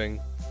driving.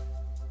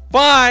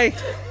 Bye!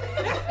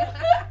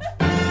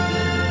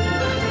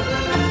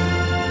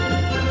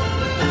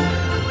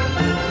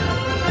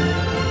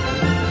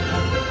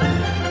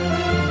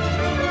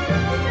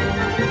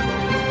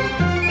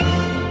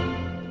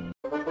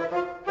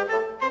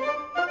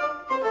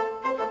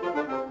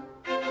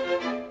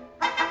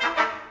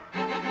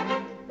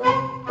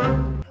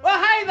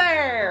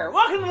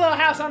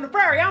 On the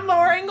Prairie. I'm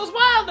Laura Ingalls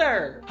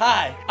Wilder.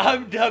 Hi,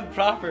 I'm Doug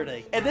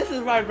Property, and this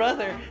is my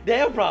brother,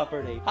 Dale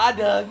Property. Hi,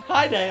 Doug.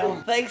 Hi, Dale.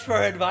 Thanks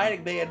for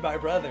inviting me and my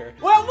brother.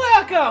 Well,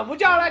 welcome.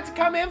 Would y'all like to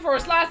come in for a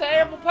slice of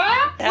apple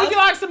pie? Would you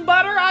like some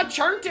butter? I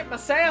churned it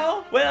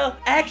myself. Well,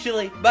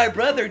 actually, my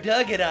brother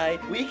Doug and I,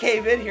 we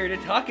came in here to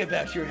talk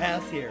about your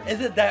house here.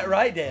 Isn't that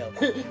right, Dale?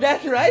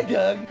 That's right,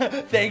 Doug.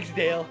 Thanks,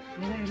 Dale.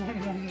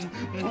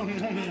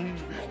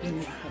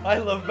 I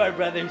love my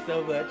brother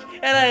so much,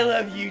 and I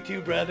love you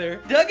too,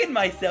 brother. Doug and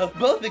myself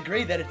both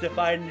agree that it's a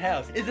fine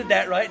house. Isn't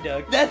that right,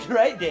 Doug? That's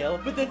right, Dale.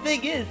 But the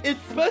thing is,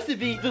 it's supposed to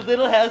be the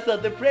little house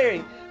on the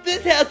prairie.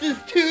 This house is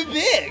too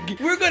big.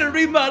 We're gonna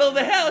remodel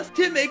the house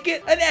to make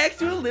it an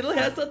actual little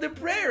house on the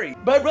prairie.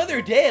 My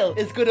brother Dale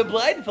is gonna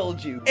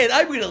blindfold you, and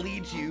I'm gonna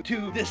lead you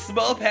to this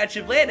small patch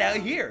of land out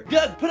here.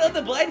 Doug, put on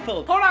the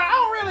blindfold. Hold on, I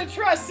don't really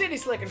trust city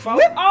slicking,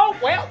 folks. Oh,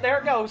 well, there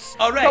it goes.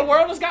 All right. The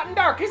world has gotten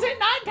dark. Is it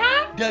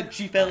nighttime? Doug,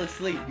 she fell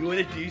asleep. You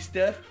wanna do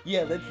stuff?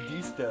 Yeah, let's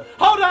do stuff.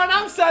 Hold on,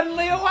 I'm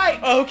suddenly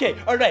awake. Okay,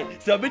 all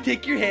right. So I'm gonna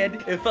take your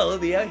hand and follow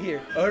me out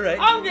here. All right.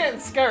 I'm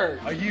getting scared.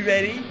 Are you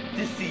ready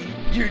to see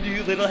your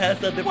new little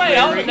house on the Wait, prairie?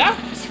 hold on,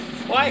 that was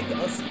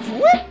fabulous.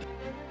 Whoop!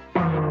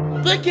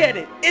 Look at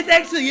it! It's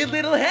actually a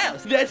little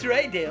house. That's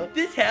right, Dale.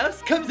 This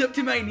house comes up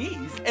to my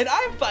knees, and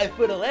I'm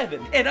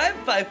 5'11", and I'm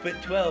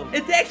 5'12".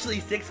 It's actually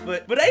 6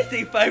 foot, but I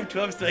say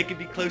 5'12" so I can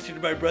be closer to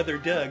my brother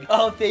Doug.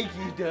 Oh, thank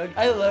you, Doug.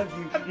 I love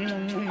you.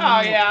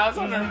 Oh yeah, I was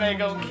wondering if they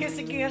go kiss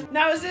again.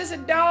 Now is this a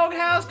dog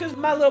house? Cause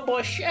my little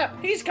boy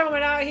Shep, he's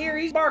coming out here,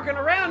 he's barking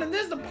around, and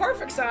this is the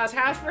perfect size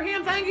house for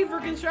him. Thank you for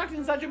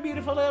constructing such a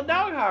beautiful little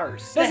dog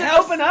house. Does it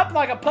open up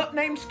like a pup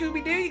named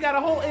Scooby-Doo? You got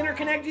a whole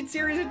interconnected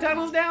series of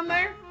tunnels down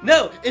there?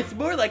 No, it's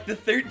more like the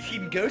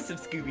 13 Ghosts of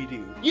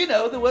Scooby-Doo. You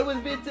know, the one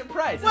with Vincent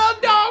Price. Well,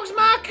 dogs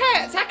my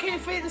cats. I can't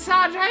fit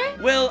inside that.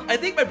 Well, I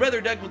think my brother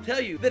Doug will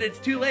tell you that it's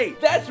too late.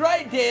 That's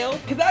right, Dale,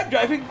 because I'm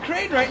driving a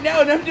crane right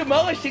now and I'm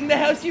demolishing the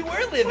house you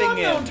were living I'm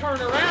in. gonna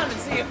turn around and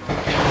see if...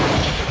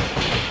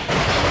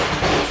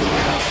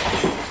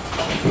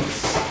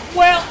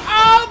 Well,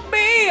 I'll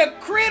be a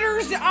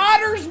critters,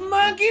 otters,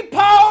 monkey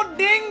paw,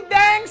 ding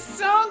dang,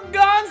 son,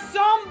 gun,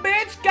 son,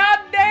 bitch,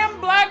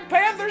 goddamn Black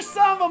Panther,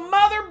 son of a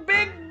mother,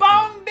 big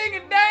bong, ding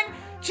a dang,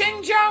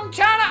 ching chong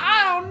China,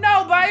 I don't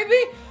know,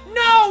 baby.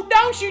 No,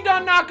 don't you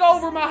done knock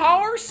over my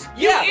horse?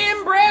 You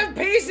inbred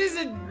pieces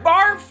of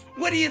barf.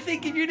 What do you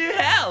think of your new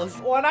house?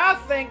 What I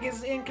think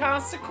is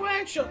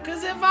inconsequential,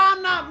 because if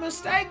I'm not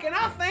mistaken,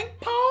 I think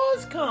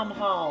Paul's come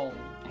home.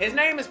 His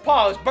name is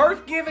Paul. His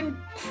birth-given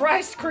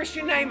Christ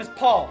Christian name is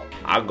Paul.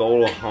 I go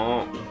to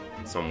hunt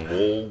some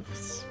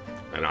wolves,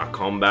 and I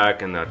come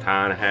back in the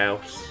tiny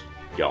house.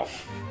 Yo,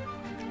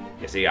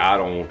 you see, I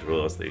don't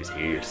trust these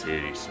here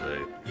cities,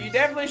 so. You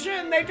definitely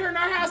shouldn't. They turned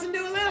our house into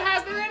a little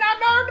house, but then I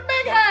turned a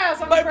big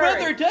house on My the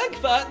prairie. brother Doug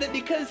thought that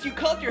because you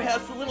called your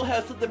house the Little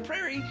House of the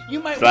Prairie, you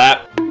might...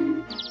 Slap.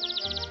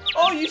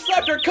 Oh, you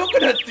slapped our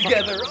coconuts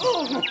together.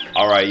 Oh.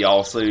 All right,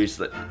 y'all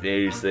seriously,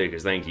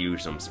 because think you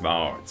some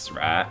smarts,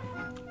 right?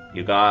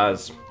 You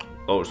guys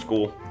go to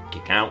school, can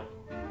you count?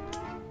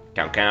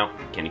 Count.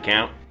 Can you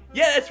count?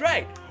 Yeah, that's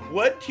right.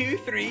 1, 2,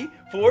 3,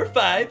 4,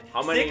 5,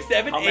 How many- 6,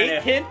 7, how 8,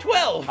 many- 10,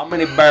 12. How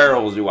many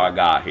barrels do I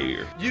got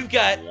here? You've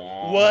got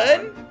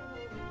 1,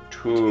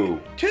 2.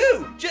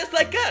 2, just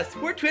like us.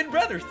 We're twin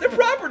brothers. They're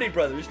property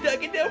brothers,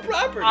 Doug and Dale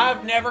Property.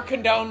 I've never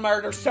condoned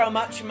murder so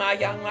much in my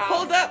young life.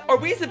 Hold up, are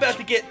we about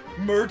to get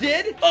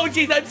murdered? Oh,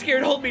 jeez, I'm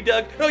scared. Hold me,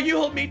 Doug. No, you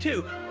hold me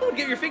too. Oh,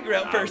 get your finger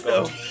out first,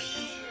 though.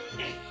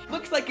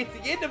 Looks like it's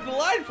the end of the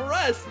line for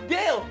us.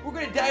 Dale, we're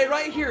gonna die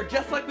right here,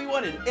 just like we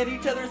wanted, in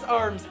each other's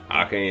arms.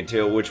 I can't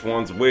tell which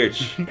one's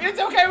which. It's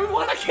okay, we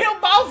want to kill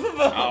both of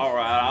them. All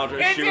right, I'll just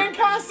It's shoot.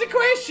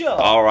 inconsequential.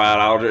 All right,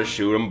 I'll just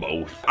shoot them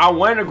both. I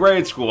went to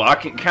grade school. I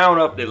can count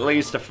up to at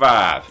least to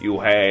 5. You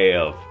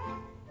have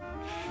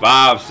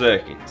 5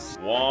 seconds.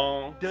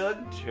 1,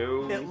 Doug,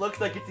 2. it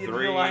looks like it's the end of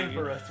the 3, line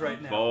for us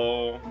right now.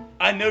 4.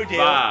 I know,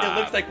 Dale. 5. It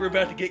looks like we're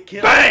about to get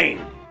killed.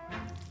 Bang!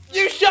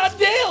 You shot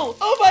Dale!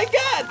 Oh my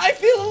god! I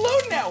feel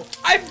alone now!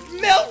 I'm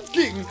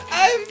melting!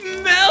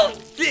 I'm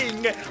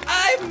melting!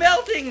 I'm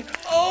melting!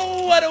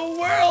 Oh, what a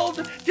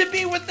world to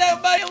be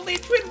without my only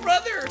twin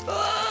brother! Oh,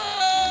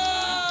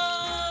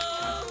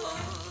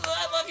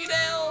 I love you,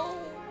 Dale!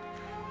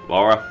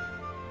 Laura,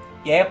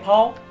 Yeah,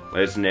 Paul?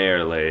 let's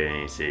never let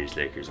any city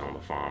slickers on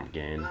the farm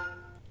again.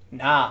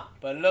 Nah,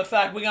 but it looks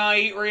like we're gonna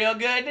eat real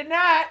good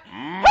tonight.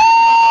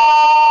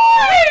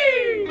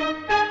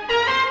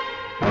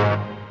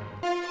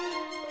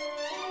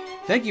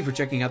 Thank you for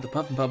checking out the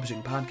Puffin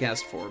Publishing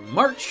podcast for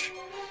March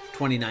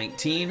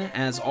 2019.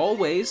 As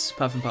always,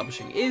 Puffin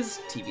Publishing is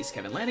TV's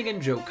Kevin Lanigan,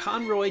 Joe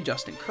Conroy,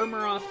 Justin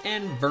Kermeroff,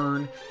 and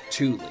Vern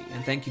Tooley.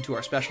 And thank you to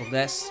our special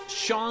guests,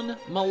 Sean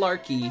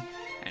Malarkey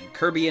and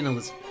Kirby and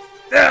Elizabeth.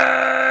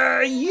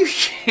 You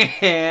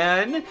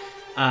can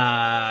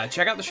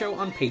check out the show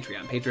on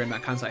Patreon,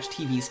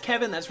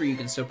 patreon.com/tvskevin. That's where you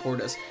can support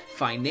us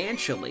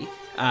financially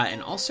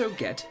and also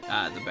get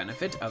the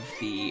benefit of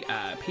the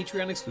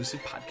Patreon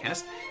exclusive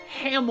podcast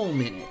Hamill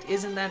Minute.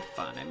 Isn't that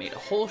fun? I made a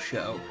whole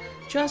show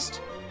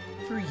just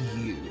for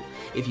you.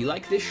 If you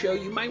like this show,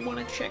 you might want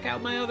to check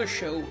out my other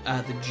show,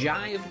 The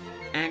Jive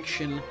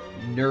Action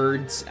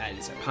Nerds.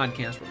 It's a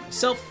podcast where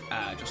myself,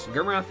 Justin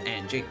Germeroth,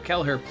 and Jacob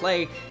Kelleher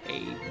play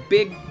a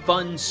big,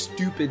 fun,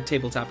 stupid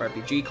tabletop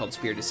RPG called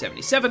Spirited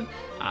 77.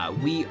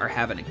 We are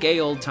having a gay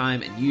old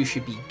time, and you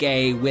should be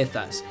gay with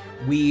us.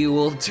 We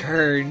will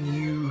turn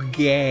you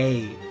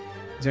gay.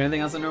 Is there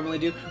anything else I normally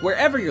do?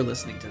 Wherever you're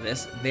listening to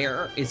this,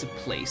 there is a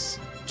place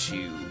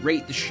to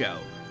rate the show,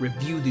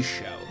 review the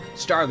show,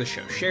 star the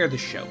show, share the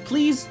show.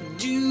 Please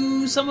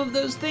do some of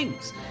those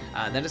things.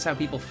 That is how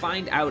people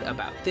find out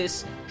about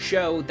this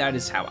show. That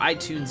is how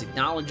iTunes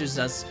acknowledges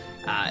us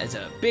as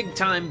a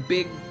big-time,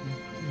 big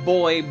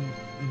boy,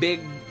 big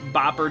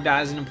bopper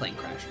dies in a plane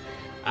crash.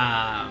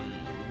 I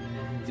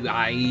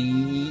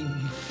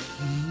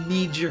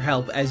need your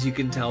help, as you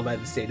can tell by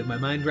the state of my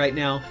mind right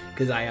now,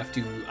 because I have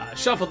to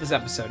shuffle this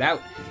episode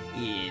out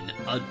in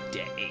a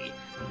day.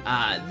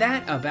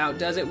 That about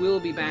does it.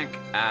 We'll be back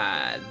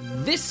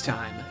this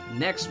time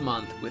next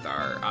month with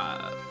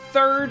our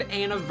 3rd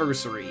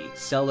anniversary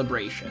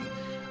celebration.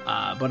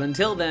 But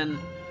until then,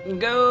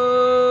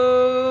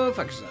 go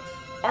fuck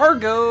yourself.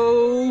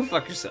 Argo,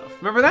 fuck yourself.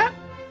 Remember that?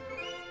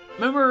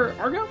 Remember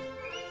Argo?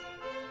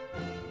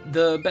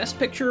 The Best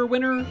Picture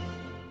winner,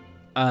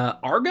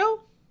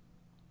 Argo?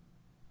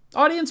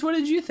 Audience, what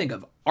did you think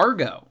of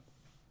Argo?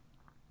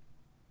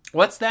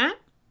 What's that?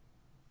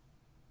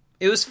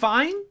 It was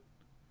fine?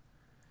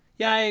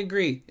 Yeah, I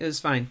agree. It was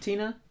fine.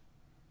 Tina,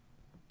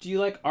 do you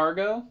like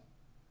Argo?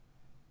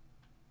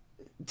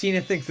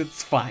 Tina thinks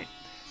it's fine.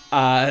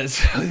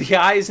 So the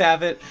ayes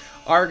have it.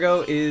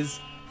 Argo is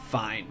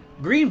fine.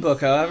 Green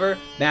Book, however,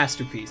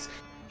 masterpiece.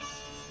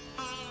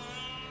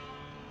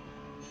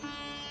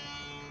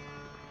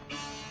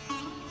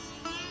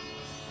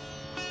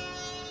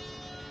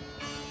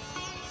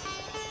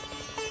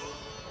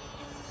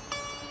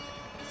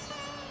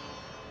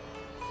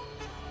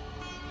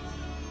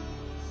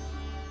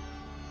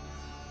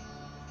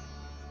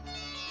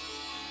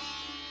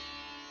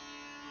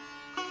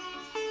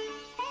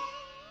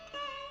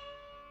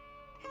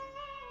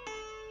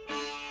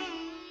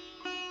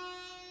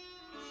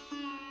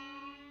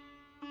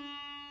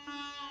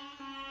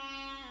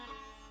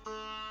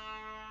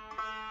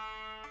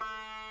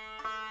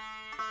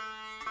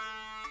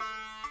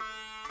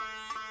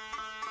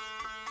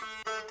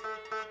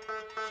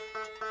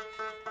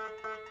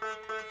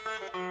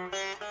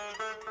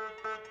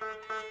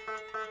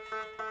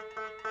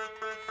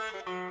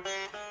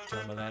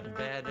 Tumble out of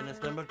bed and I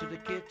stumble to the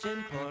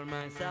kitchen, pour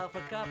myself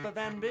a cup of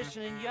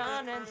ambition and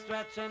yawn and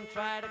stretch and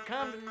try to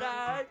come to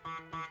life.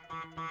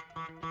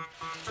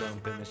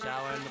 Jump in the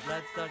shower and the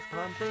blood starts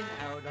pumping.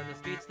 Out on the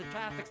streets the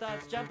traffic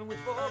starts jumping with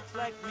folks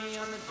like me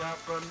on the job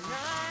from 9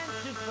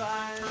 to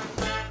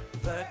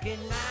 5. Working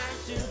 9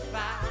 to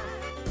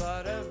 5.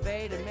 Got a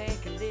way to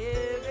make a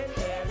living,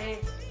 barely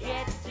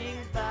getting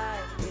by.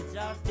 It's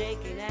all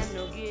taking and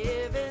no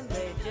giving.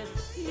 They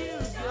just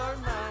use your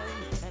mind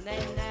and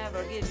they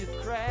never give you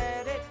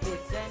credit.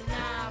 It's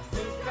enough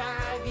to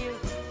drive you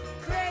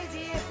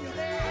crazy if you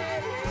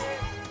let it.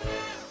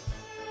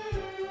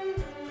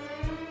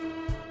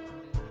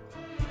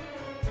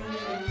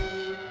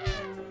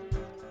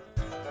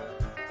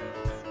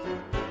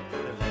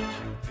 They let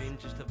you dream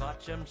just to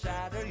watch them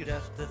shatter. You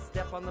just to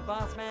step on the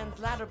boss man's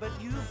ladder, but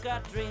you've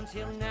got dreams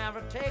he'll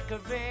never take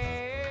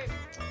away.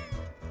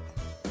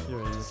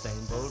 You're in the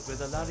same boat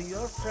with a lot of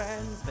your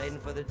friends, waiting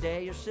for the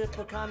day your ship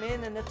will come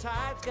in and the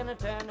tide's gonna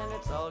turn and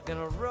it's all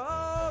gonna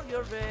roll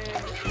your way.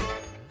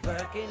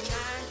 Working 9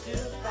 to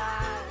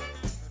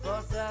 5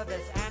 for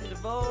service and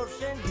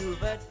devotion, you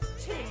but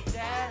take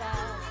that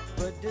out,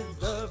 but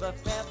deserve a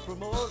fair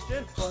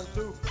promotion. Want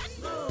to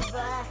move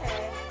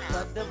ahead,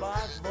 but the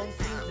boss won't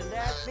seem to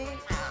let me.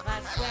 I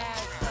swear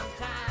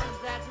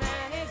sometimes that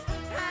man is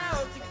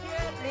out to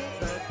get me.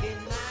 Working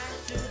 9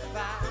 to 5,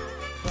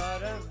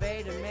 got a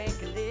way to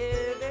make a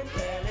living,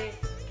 barely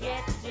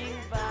getting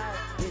by.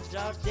 It's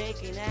all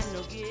taking and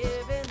no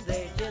giving.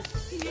 They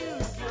just use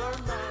your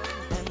mind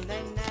and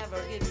they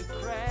never give you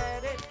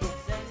credit.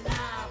 It's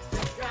enough to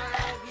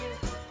drive you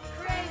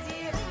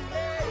crazy if you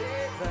let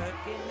it.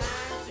 Working 9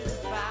 to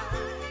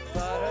 5,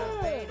 got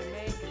a way to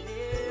make a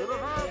living,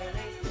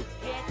 barely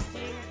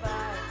getting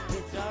by.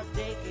 It's all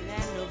taking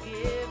and no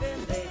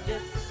giving. They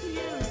just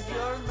use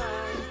your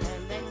mind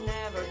and they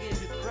never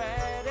give you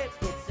credit.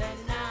 It's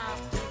enough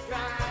to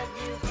drive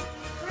you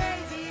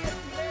crazy if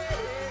you let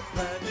it.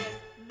 Working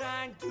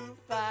 9 to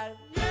 5,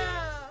 yeah.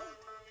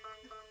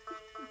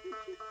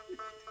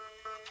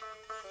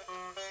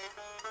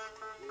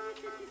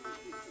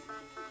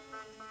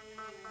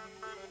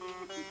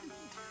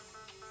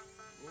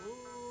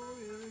 Oh,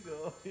 here we go,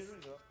 here we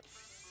go.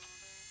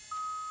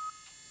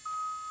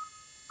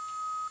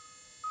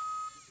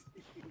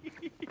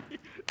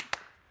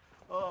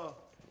 Oh,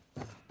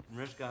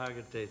 Mariska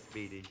Hargitay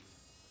Speedy.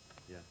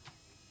 Yeah.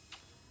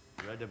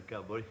 Right them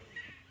cowboy.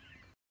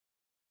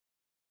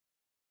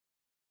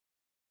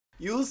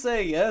 You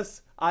say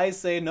yes, I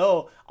say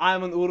no.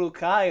 I'm an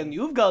Urukai and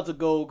you've got to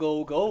go,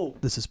 go, go.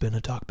 This has been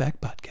a Talkback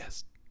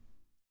Podcast.